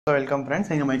So welcome friends,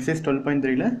 I am exercise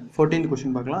 12.3 la 14th question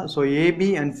பார்க்கலாம். So AB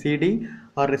and CD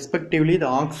are respectively the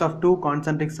arcs of two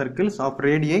concentric circles of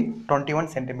radii 21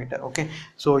 cm. Okay,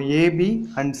 so AB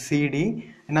and CD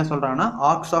என்ன சொல்றாங்கன்னா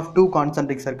arcs of two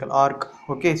concentric circle arc.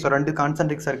 Okay, so ரெண்டு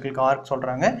concentric circle க்கு arc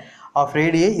சொல்றாங்க of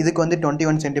radii இதுக்கு வந்து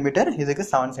 21 cm, இதுக்கு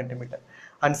 7 cm.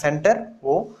 And center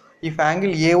O, if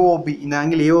angle AOB, இந்த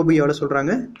angle AOB எவ்வளவு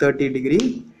சொல்றாங்க 30 degree.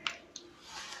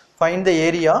 Find the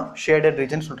area of shaded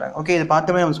region சொல்றாங்க. Okay, இது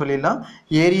பார்த்தோமே நம்ம சொல்லிடலாம்.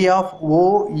 Area of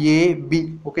OAB.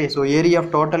 Okay, so area of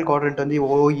total quadrant வந்து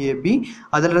OAB.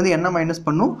 அதில் இருந்து என்ன மைனஸ்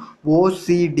பண்ணும்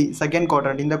OCD செகண்ட்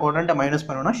quadrant. இந்த quadrant மைனஸ்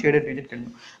பண்ணோம்னா shaded region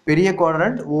கிடைக்கும். பெரிய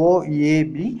quadrant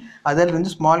OAB, அதில்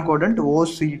இருந்து small quadrant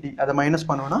OCD அதை மைனஸ்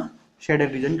பண்ணோம்னா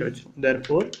shaded region கிடைக்கும்.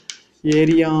 Therefore,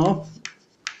 area of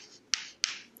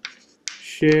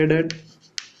shaded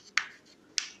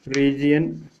region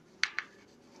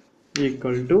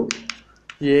equal to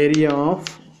area of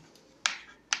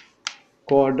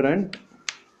quadrant,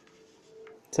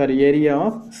 sorry, area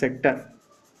of sector.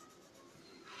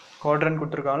 quadrant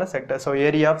கொடுத்திருக்காங்கல sector, so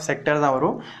area of sector தான்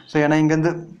வரும். so ஏனா இங்க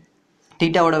இருந்து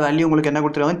தீட்டாவோட வேல்யூ உங்களுக்கு என்ன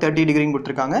கொடுத்திருக்காங்க 30 டிகிரி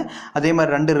கொடுத்திருக்காங்க. அதே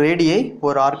மாதிரி ரெண்டு ரேடியை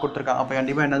ஒரு ஆர்க் கொடுத்திருக்காங்க. அப்ப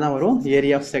கண்டிப்பா என்ன தான் வரும்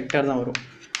area of sector தான் வரும்.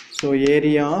 so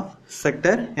area of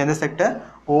sector எந்த sector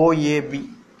OAB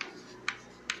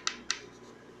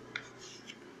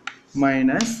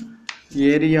minus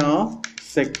area of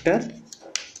sector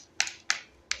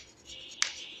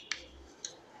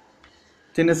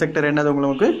சின்ன செக்டர் என்னது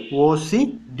உங்களுக்கு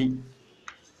OCD.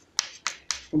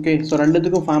 ஓகே, ஸோ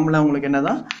ரெண்டுத்துக்கும் ஃபார்முலா உங்களுக்கு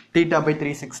என்னதான் θ by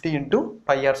 360 into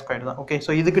pi r squared தான். ஓகே,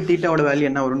 ஸோ இதுக்கு தீட்டாவோட வேல்யூ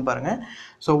என்ன வரும்னு பாருங்க.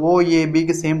 So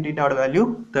OABக்கு same தீட்டாவோட value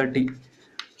 30.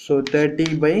 So 30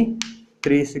 by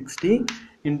 360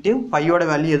 into பையோட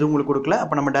வேல்யூ எதுவும் உங்களுக்கு கொடுக்கல.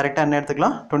 அப்போ நம்ம டைரெக்டாக என்ன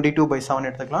எடுத்துக்கலாம் 22/7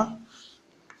 எடுத்துக்கலாம்.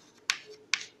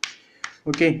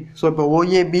 ஓகே, ஸோ இப்போ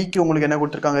OABக்கு உங்களுக்கு என்ன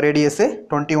கொடுத்துருக்காங்க ரேடியஸ்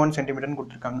 21 சென்டிமீட்டர்னு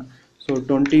கொடுத்துருக்காங்க. ஸோ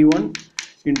 21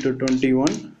 into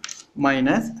 21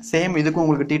 மைனஸ் சேம் இதுக்கும்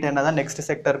உங்களுக்கு தீட்டா என்ன தான் நெக்ஸ்ட்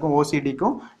செக்டருக்கும்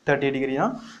OCDக்கும் 30 டிகிரி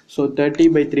தான். ஸோ 30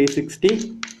 by 360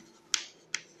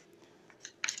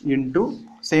 இன்ட்டு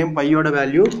சேம் பையோட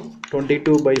வேல்யூ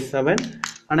 22/7.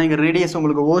 ஆனால் இங்கே ரேடியஸ்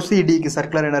உங்களுக்கு OCDக்கு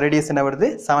சர்க்குலர் என்ன ரேடியஸ் என்ன வருது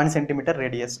 7 centimetre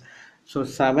radius. So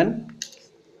 7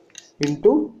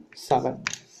 into 7.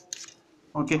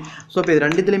 Okay, so இப்போ இது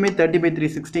ரெண்டுத்துலேயுமே 30 by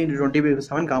 360 into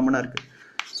 20/7 காமனாக இருக்குது.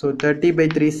 ஸோ 30 by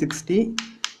 360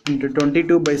 into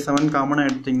 22/7 காமனாக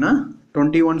எடுத்திங்கன்னா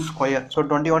 21 ஸ்கொயர். ஸோ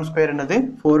 21 ஸ்கொயர் என்னது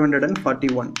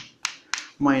 441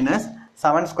 மைனஸ்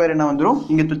 7 ஸ்கொயர் என்ன வந்துடும்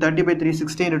இங்கே 30 by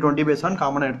 360 into 20/7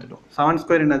 காமனாக எடுத்துட்டோம். 7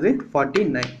 ஸ்கொயர் என்னது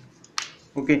 49.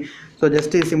 ஓகே, ஸோ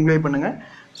ஜஸ்ட் சிம்பிளை பண்ணுங்கள்.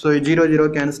 ஸோ 0 0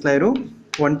 கேன்சல் ஆயிரும்.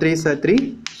 1 3s are 3,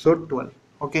 so 12.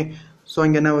 Okay, so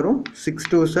இங்கே என்ன வரும் 6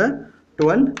 2s are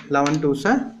 12, 11 2s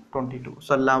are 22.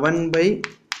 So 11 by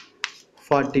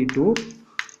 42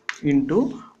 into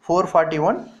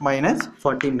 441 minus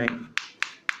 49.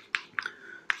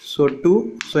 So 2,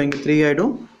 so இங்க 3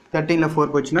 ஆயிடும். 13ல 4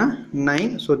 போச்சுனா 9,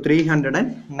 so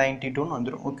 392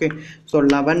 வந்துரும். ஓகே, so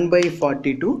 11 by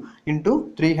 42 into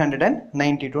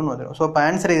 392 வந்துரும். ஸோ இப்போ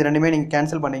ஆன்சர் இது ரெண்டுமே நீங்கள்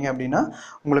கேன்சல் பண்ணீங்க அப்படின்னா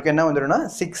உங்களுக்கு என்ன வந்துடும்னா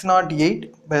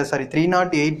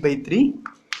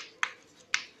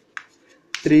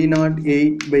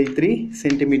 308/3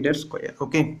 சென்டிமீட்டர் ஸ்கொயர்.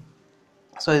 ஓகே,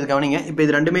 ஸோ இது கவனிங்க. இப்போ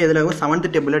இது ரெண்டுமே எதில் ஆகும் 7th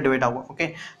டேபிளில் டிவைட் ஆகும். ஓகே,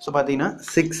 ஸோ பார்த்தீங்கன்னா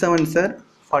 6 7s are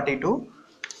 42,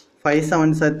 5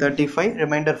 7s are 35,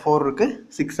 reminder 4 இருக்குது,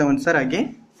 6 7s are again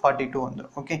 42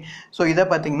 வந்துடும். ஓகே, ஸோ இதை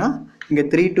பார்த்தீங்கன்னா இங்கே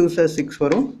 3 2s are 6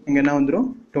 வரும், இங்கே என்ன வந்துடும்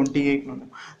 28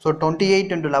 வந்துடும். ஸோ 28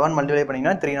 into 11 மல்டிப்ளை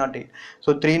பண்ணிங்கன்னா 308. So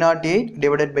 308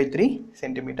 divided by 3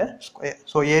 centimetre square.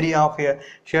 So area of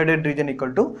shaded region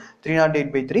equal to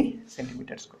 308/3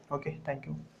 centimetre square. Okay,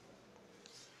 thank you.